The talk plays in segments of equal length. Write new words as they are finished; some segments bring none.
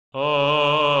Hey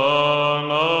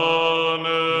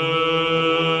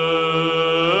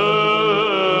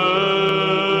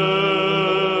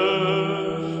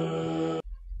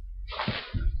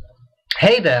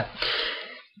there!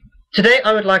 Today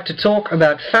I would like to talk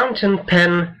about fountain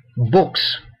pen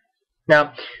books.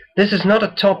 Now, this is not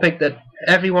a topic that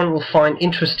everyone will find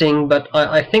interesting, but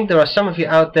I think there are some of you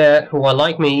out there who are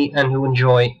like me and who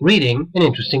enjoy reading an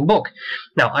interesting book.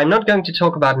 Now, I'm not going to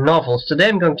talk about novels. Today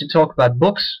I'm going to talk about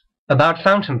books about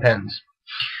fountain pens.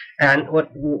 And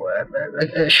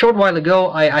a short while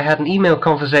ago I had an email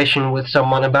conversation with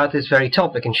someone about this very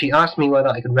topic, and she asked me whether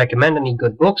I could recommend any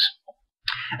good books.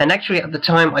 And actually at the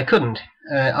time I couldn't.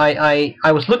 I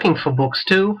was looking for books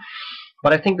too,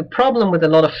 but I think the problem with a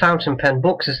lot of fountain pen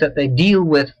books is that they deal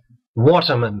with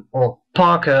Waterman or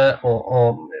Parker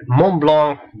or Mont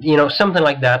Blanc, you know, something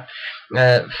like that,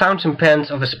 fountain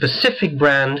pens of a specific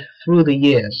brand through the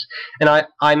years. And I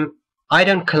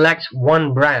don't collect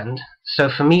one brand, so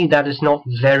for me that is not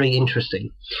very interesting.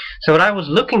 So what I was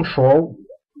looking for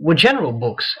were general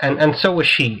books, and so was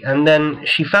she. And then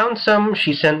she found some.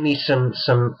 She sent me some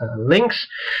links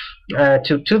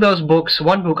to those books.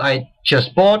 One book I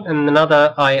just bought, and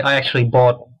another I actually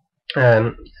bought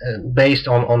based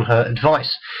on her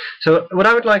advice. So what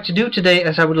I would like to do today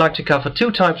is I would like to cover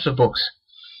two types of books.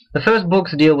 The first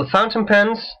books deal with fountain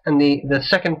pens, and the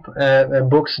second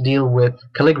books deal with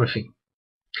calligraphy.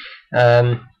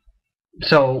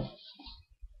 So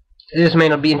this may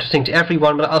not be interesting to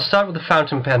everyone, but I'll start with the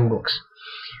fountain pen books.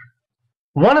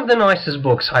 One of the nicest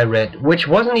books I read, which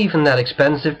wasn't even that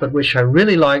expensive, but which I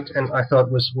really liked and I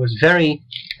thought was very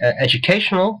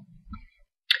educational,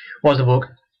 was the book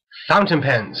Fountain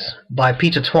Pens by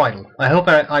Peter Twiddle. I hope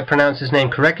I pronounced his name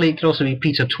correctly. It could also be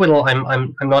Peter Twiddle.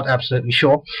 I'm not absolutely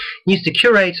sure. He's the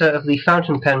curator of the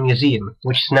Fountain Pen Museum,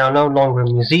 which is now no longer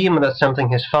a museum, and that's something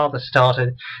his father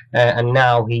started, and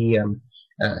now he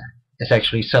is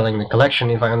actually selling the collection,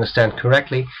 if I understand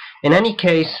correctly. In any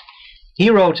case,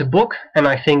 he wrote a book, and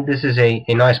I think this is a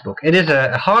nice book. It is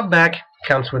a hardback,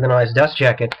 comes with a nice dust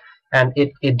jacket, and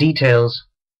it details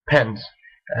pens.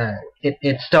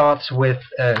 It starts with,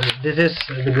 this is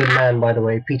the good man, by the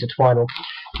way, Peter Twiddle.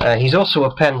 He's also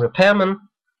a pen repairman.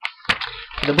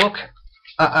 The book,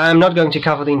 I'm not going to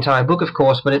cover the entire book, of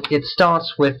course, but it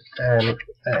starts with a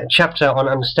chapter on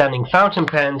understanding fountain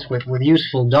pens with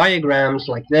useful diagrams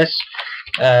like this.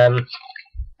 And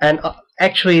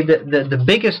actually the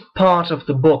biggest part of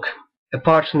the book,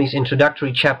 apart from these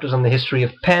introductory chapters on the history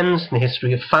of pens, the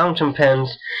history of fountain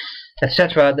pens,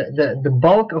 etc., the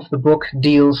bulk of the book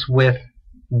deals with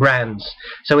brands.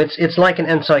 So it's like an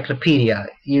encyclopedia.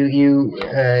 You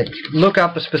look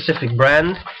up a specific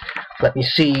brand. Let me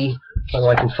see whether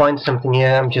I can find something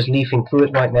here. I'm just leafing through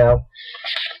it right now.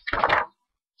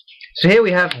 So here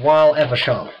we have While Ever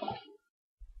Sharp.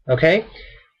 Okay,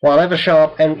 While Ever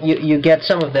Sharp, and you get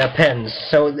some of their pens.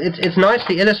 So it's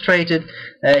nicely illustrated.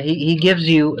 He gives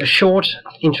you a short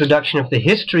introduction of the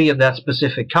history of that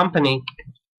specific company,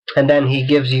 and then he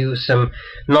gives you some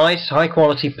nice high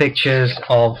quality pictures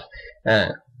of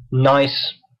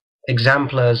nice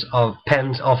exemplars of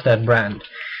pens of that brand.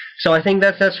 So I think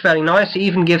that's very nice. He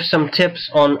even gives some tips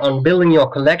on building your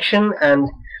collection, and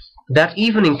that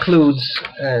even includes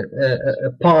a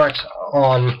part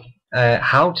on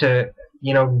how to,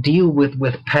 you know, deal with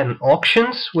pen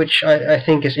auctions, which I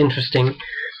think is interesting.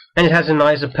 And it has a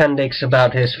nice appendix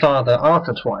about his father,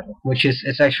 Arthur Twiddle, which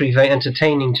is actually very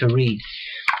entertaining to read.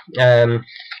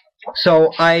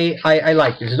 So I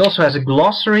like this. It also has a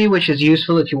glossary, which is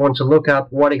useful if you want to look up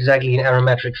what exactly an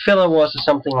aromatic filler was or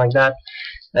something like that.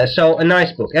 So a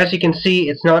nice book. As you can see,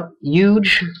 it's not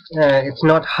huge. It's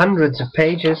not hundreds of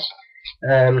pages.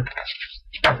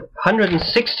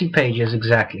 160 pages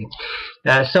exactly.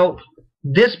 So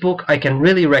this book I can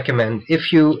really recommend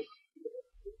if you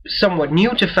somewhat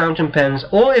new to fountain pens,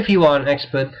 or if you are an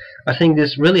expert. I think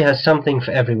this really has something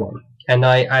for everyone, and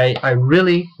I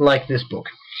really like this book.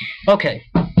 Okay,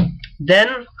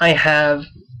 then I have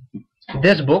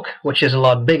this book, which is a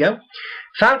lot bigger,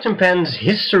 Fountain Pens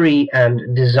History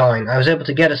and Design. I was able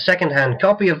to get a second-hand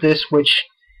copy of this, which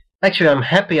actually I'm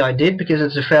happy I did, because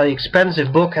it's a fairly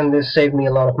expensive book and this saved me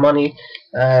a lot of money.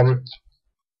 I'm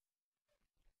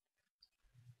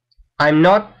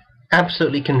not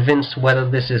absolutely convinced whether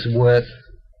this is worth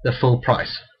the full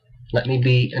price. Let me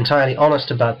be entirely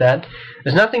honest about that.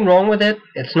 There's nothing wrong with it.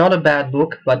 It's not a bad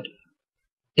book, but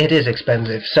it is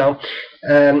expensive. So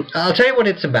I'll tell you what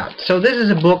it's about. So this is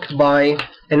a book by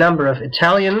a number of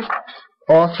Italian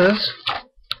authors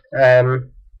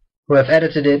who have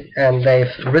edited it, and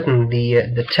they've written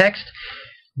the text.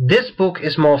 This book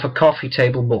is more of a coffee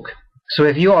table book. So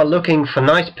if you are looking for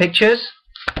nice pictures,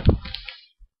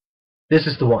 this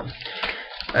is the one.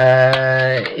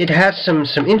 It has some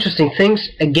interesting things.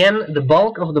 Again, the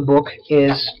bulk of the book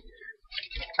is,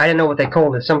 I don't know what they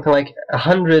call it, something like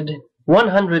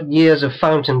 100 years of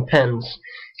fountain pens.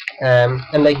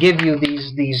 And they give you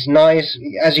these nice,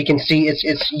 as you can see,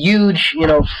 it's huge, you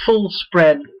know, full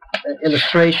spread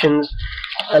illustrations,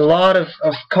 a lot of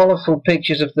colorful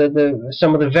pictures of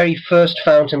some of the very first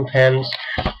fountain pens,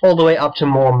 all the way up to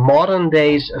more modern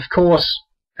days. Of course,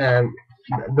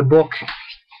 the book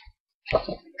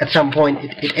at some point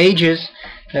it ages,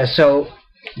 so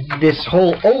this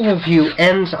whole overview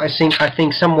ends, I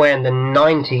think somewhere in the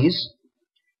 90s.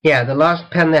 Yeah, the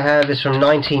last pen they have is from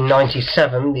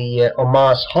 1997, the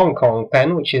Omas Hong Kong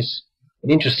pen, which is an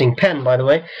interesting pen, by the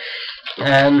way.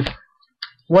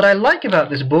 What I like about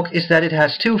this book is that it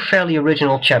has two fairly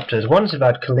original chapters. One is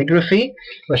about calligraphy,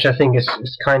 which I think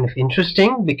is kind of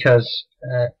interesting, because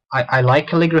I like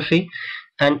calligraphy,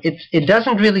 and it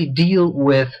doesn't really deal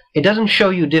with, it doesn't show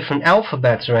you different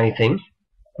alphabets or anything.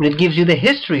 It gives you the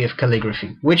history of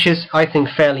calligraphy, which is, I think,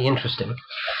 fairly interesting.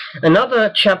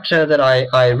 Another chapter that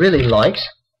I really liked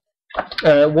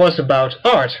was about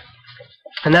art,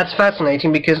 and that's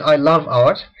fascinating because I love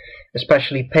art,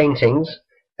 especially paintings.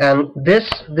 And this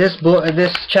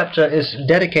chapter is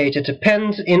dedicated to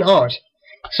pens in art.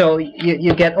 So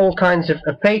you get all kinds of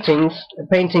paintings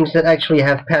that actually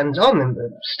have pens on them,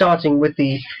 starting with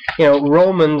the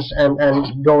Romans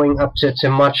and going up to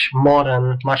much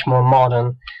more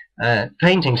modern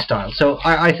painting style. So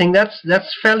I think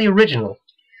that's fairly original.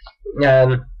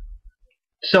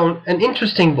 So an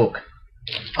interesting book.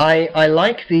 I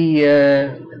like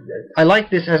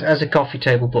this as a coffee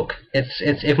table book. It's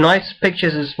if nice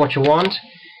pictures is what you want,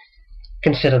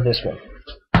 consider this one.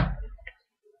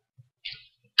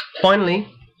 Finally,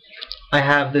 I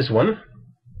have this one,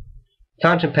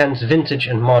 Fountain Pens Vintage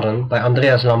and Modern by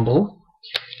Andreas Lambrou,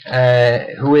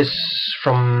 who is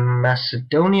from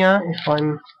Macedonia, if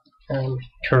I'm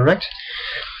correct.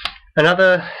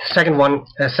 Another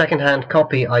second-hand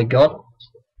copy I got.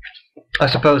 I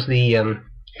suppose the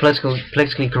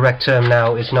politically correct term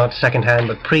now is not second-hand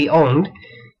but pre-owned.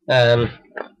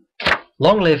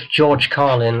 Long live George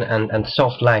Carlin and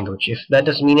soft language. If that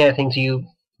doesn't mean anything to you,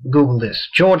 Google this.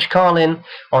 George Carlin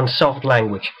on soft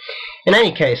language. In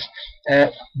any case,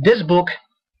 this book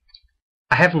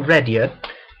I haven't read yet,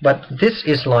 but this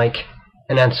is like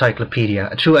an encyclopedia,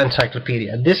 a true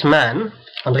encyclopedia. This man,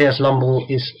 Andreas Lambrou,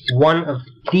 is one of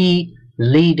the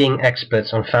leading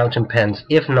experts on fountain pens,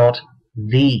 if not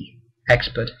the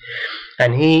expert.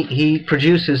 And he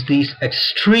produces these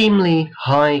extremely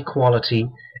high quality,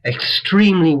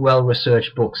 extremely well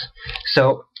researched books.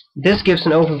 So this gives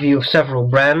an overview of several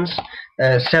brands,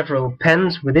 several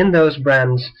pens within those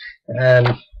brands.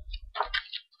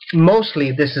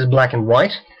 Mostly this is black and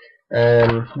white,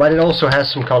 but it also has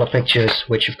some color pictures,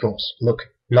 which of course look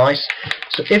nice.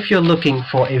 So if you're looking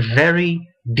for a very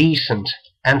decent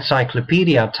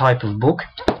encyclopedia type of book,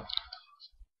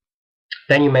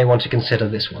 then you may want to consider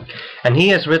this one. And he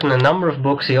has written a number of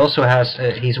books. He also has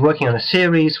he's working on a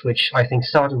series which I think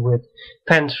started with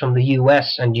pens from the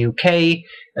US and UK,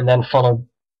 and then followed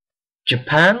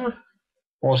Japan.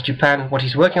 Or is Japan what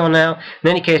he's working on now? In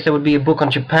any case, there would be a book on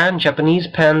Japanese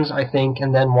pens, I think,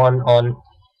 and then one on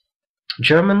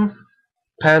German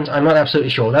pens. I'm not absolutely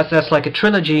sure. That's like a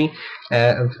trilogy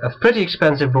of pretty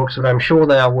expensive books, but I'm sure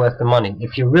they are worth the money.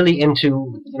 If you're really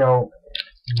into,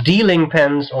 dealing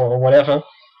pens or whatever,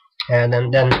 and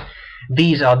then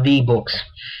these are the books.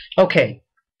 Okay,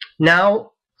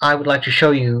 now I would like to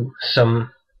show you some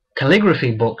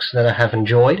calligraphy books that I have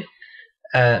enjoyed.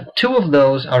 Two of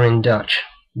those are in Dutch,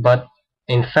 but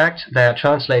in fact they are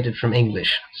translated from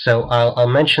English. So I'll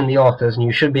mention the authors, and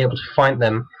you should be able to find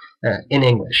them in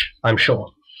English, I'm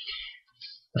sure.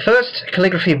 The first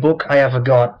calligraphy book I ever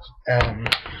got,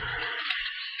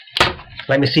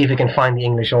 let me see if I can find the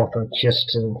English author,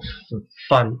 just for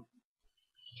fun,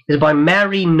 is by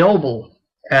Mary Noble,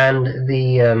 and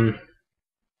the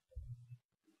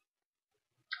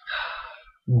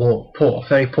poor,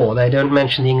 very poor. They don't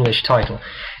mention the English title.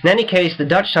 In any case, the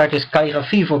Dutch title is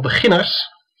Calligraphy for Beginners,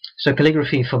 so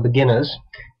calligraphy for beginners.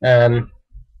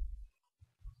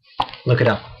 Look it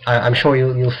up. I'm sure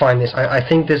you'll find this. I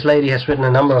think this lady has written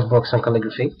a number of books on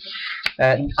calligraphy.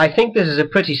 I think this is a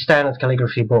pretty standard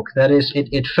calligraphy book. That is,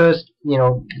 it first,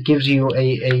 gives you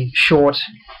a short.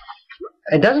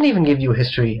 It doesn't even give you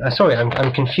history. Sorry,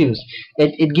 I'm confused.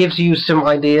 It gives you some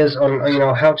ideas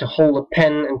on how to hold a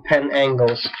pen and pen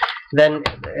angles. Then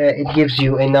it gives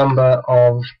you a number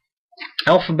of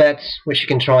alphabets which you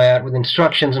can try out with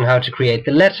instructions on how to create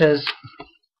the letters.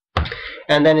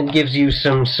 and then it gives you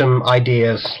some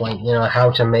ideas, like, you know, how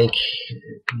to make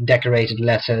decorated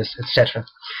letters, etc.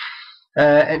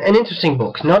 An interesting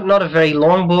book, not a very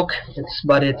long book,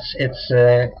 but it's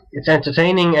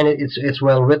entertaining, and it's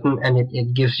well written, and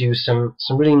it gives you some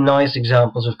really nice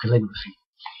examples of calligraphy.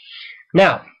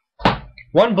 Now,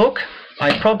 one book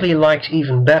I probably liked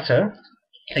even better.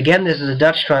 Again, this is a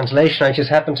Dutch translation. I just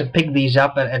happened to pick these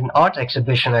up at an art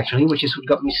exhibition, actually, which is what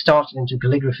got me started into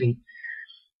calligraphy.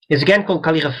 It's again called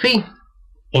Calligraphy,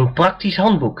 een praktisch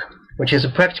handboek, which is a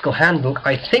practical handbook.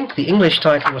 I think the English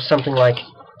title was something like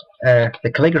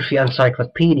the Calligraphy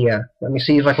Encyclopedia. Let me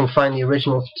see if I can find the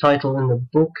original title in the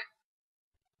book.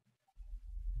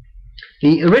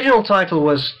 The original title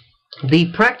was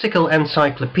The Practical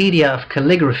Encyclopedia of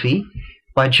Calligraphy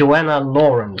by Joanna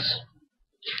Lawrence.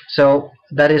 So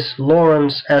that is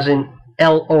Lawrence as in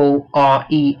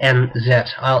L-O-R-E-N-Z.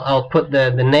 I'll put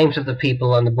the names of the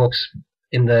people on the books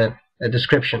in the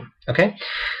description. Okay,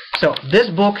 so this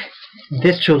book,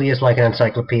 this truly is like an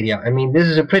encyclopedia. I mean, this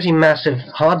is a pretty massive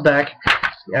hardback.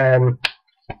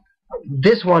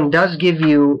 This one does give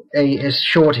you a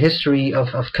short history of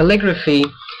calligraphy.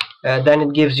 Then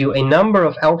it gives you a number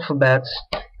of alphabets,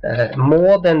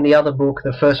 more than the other book,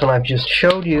 the first one I've just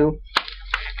showed you.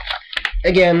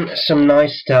 Again, some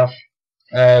nice stuff.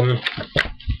 And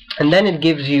then it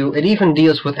gives you, it even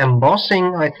deals with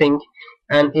embossing, I think,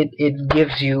 and it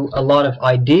gives you a lot of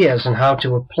ideas on how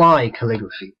to apply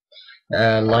calligraphy.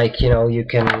 Like, you know, you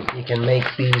can make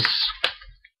these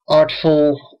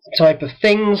artful type of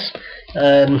things,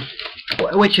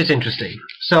 which is interesting.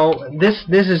 So this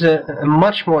is a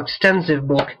much more extensive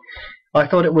book. I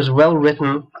thought it was well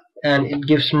written, and it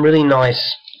gives some really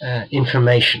nice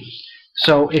information.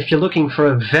 So if you're looking for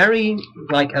a very,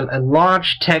 like a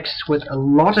large text with a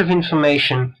lot of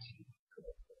information,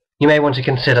 you may want to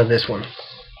consider this one.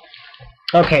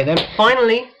 Okay, then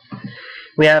finally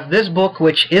we have this book,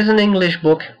 which is an English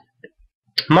book,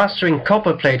 Mastering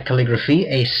Copperplate Calligraphy,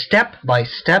 a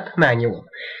Step-by-Step Manual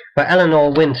by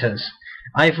Eleanor Winters.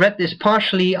 I've read this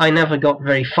partially. I never got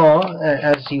very far,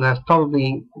 as you have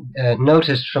probably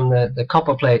noticed from the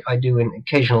copperplate I do in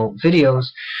occasional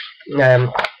videos.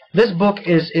 This book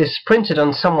is printed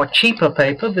on somewhat cheaper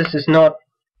paper. This is not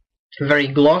very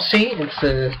glossy. It's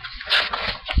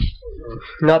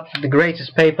not the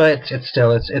greatest paper. It's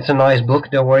a nice book.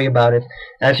 Don't worry about it.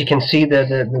 As you can see,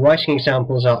 the writing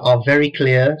examples are very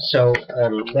clear. So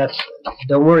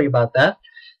don't worry about that.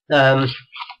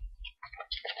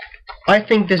 I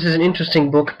think this is an interesting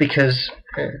book because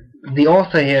the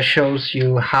author here shows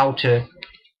you how to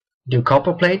do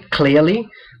copperplate clearly,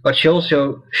 but she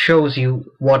also shows you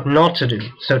what not to do.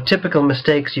 So typical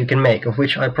mistakes you can make, of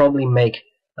which I probably make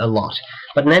a lot.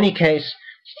 But in any case,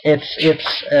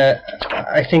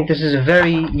 I think this is a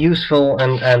very useful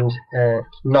and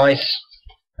nice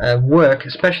work.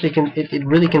 Especially it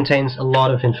really contains a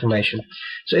lot of information.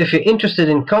 So if you're interested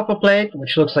in copperplate,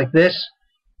 which looks like this,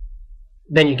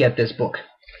 then you get this book.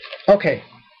 Okay.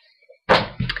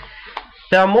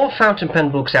 There are more fountain pen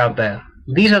books out there.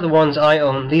 These are the ones I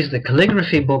own. These are the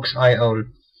calligraphy books I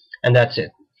own, and that's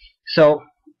it. So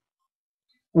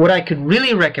what I could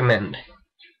really recommend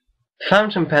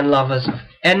fountain pen lovers of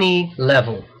any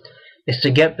level is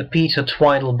to get the Peter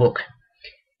Twiddle book.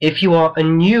 If you are a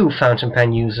new fountain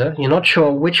pen user, you're not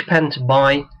sure which pen to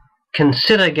buy,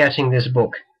 consider getting this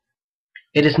book.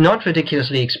 It is not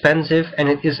ridiculously expensive, and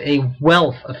it is a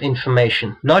wealth of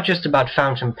information, not just about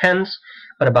fountain pens,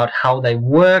 but about how they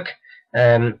work.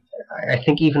 I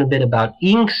think even a bit about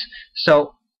inks.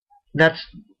 So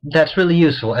that's really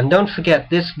useful. And don't forget,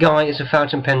 this guy is a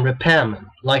fountain pen repairman,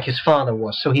 like his father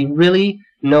was. So he really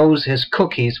knows his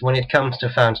cookies when it comes to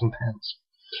fountain pens.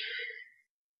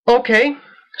 Okay,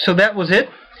 so that was it.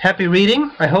 Happy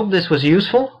reading. I hope this was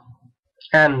useful.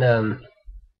 And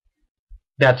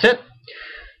that's it.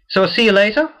 So see you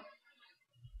later.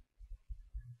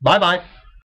 Bye bye.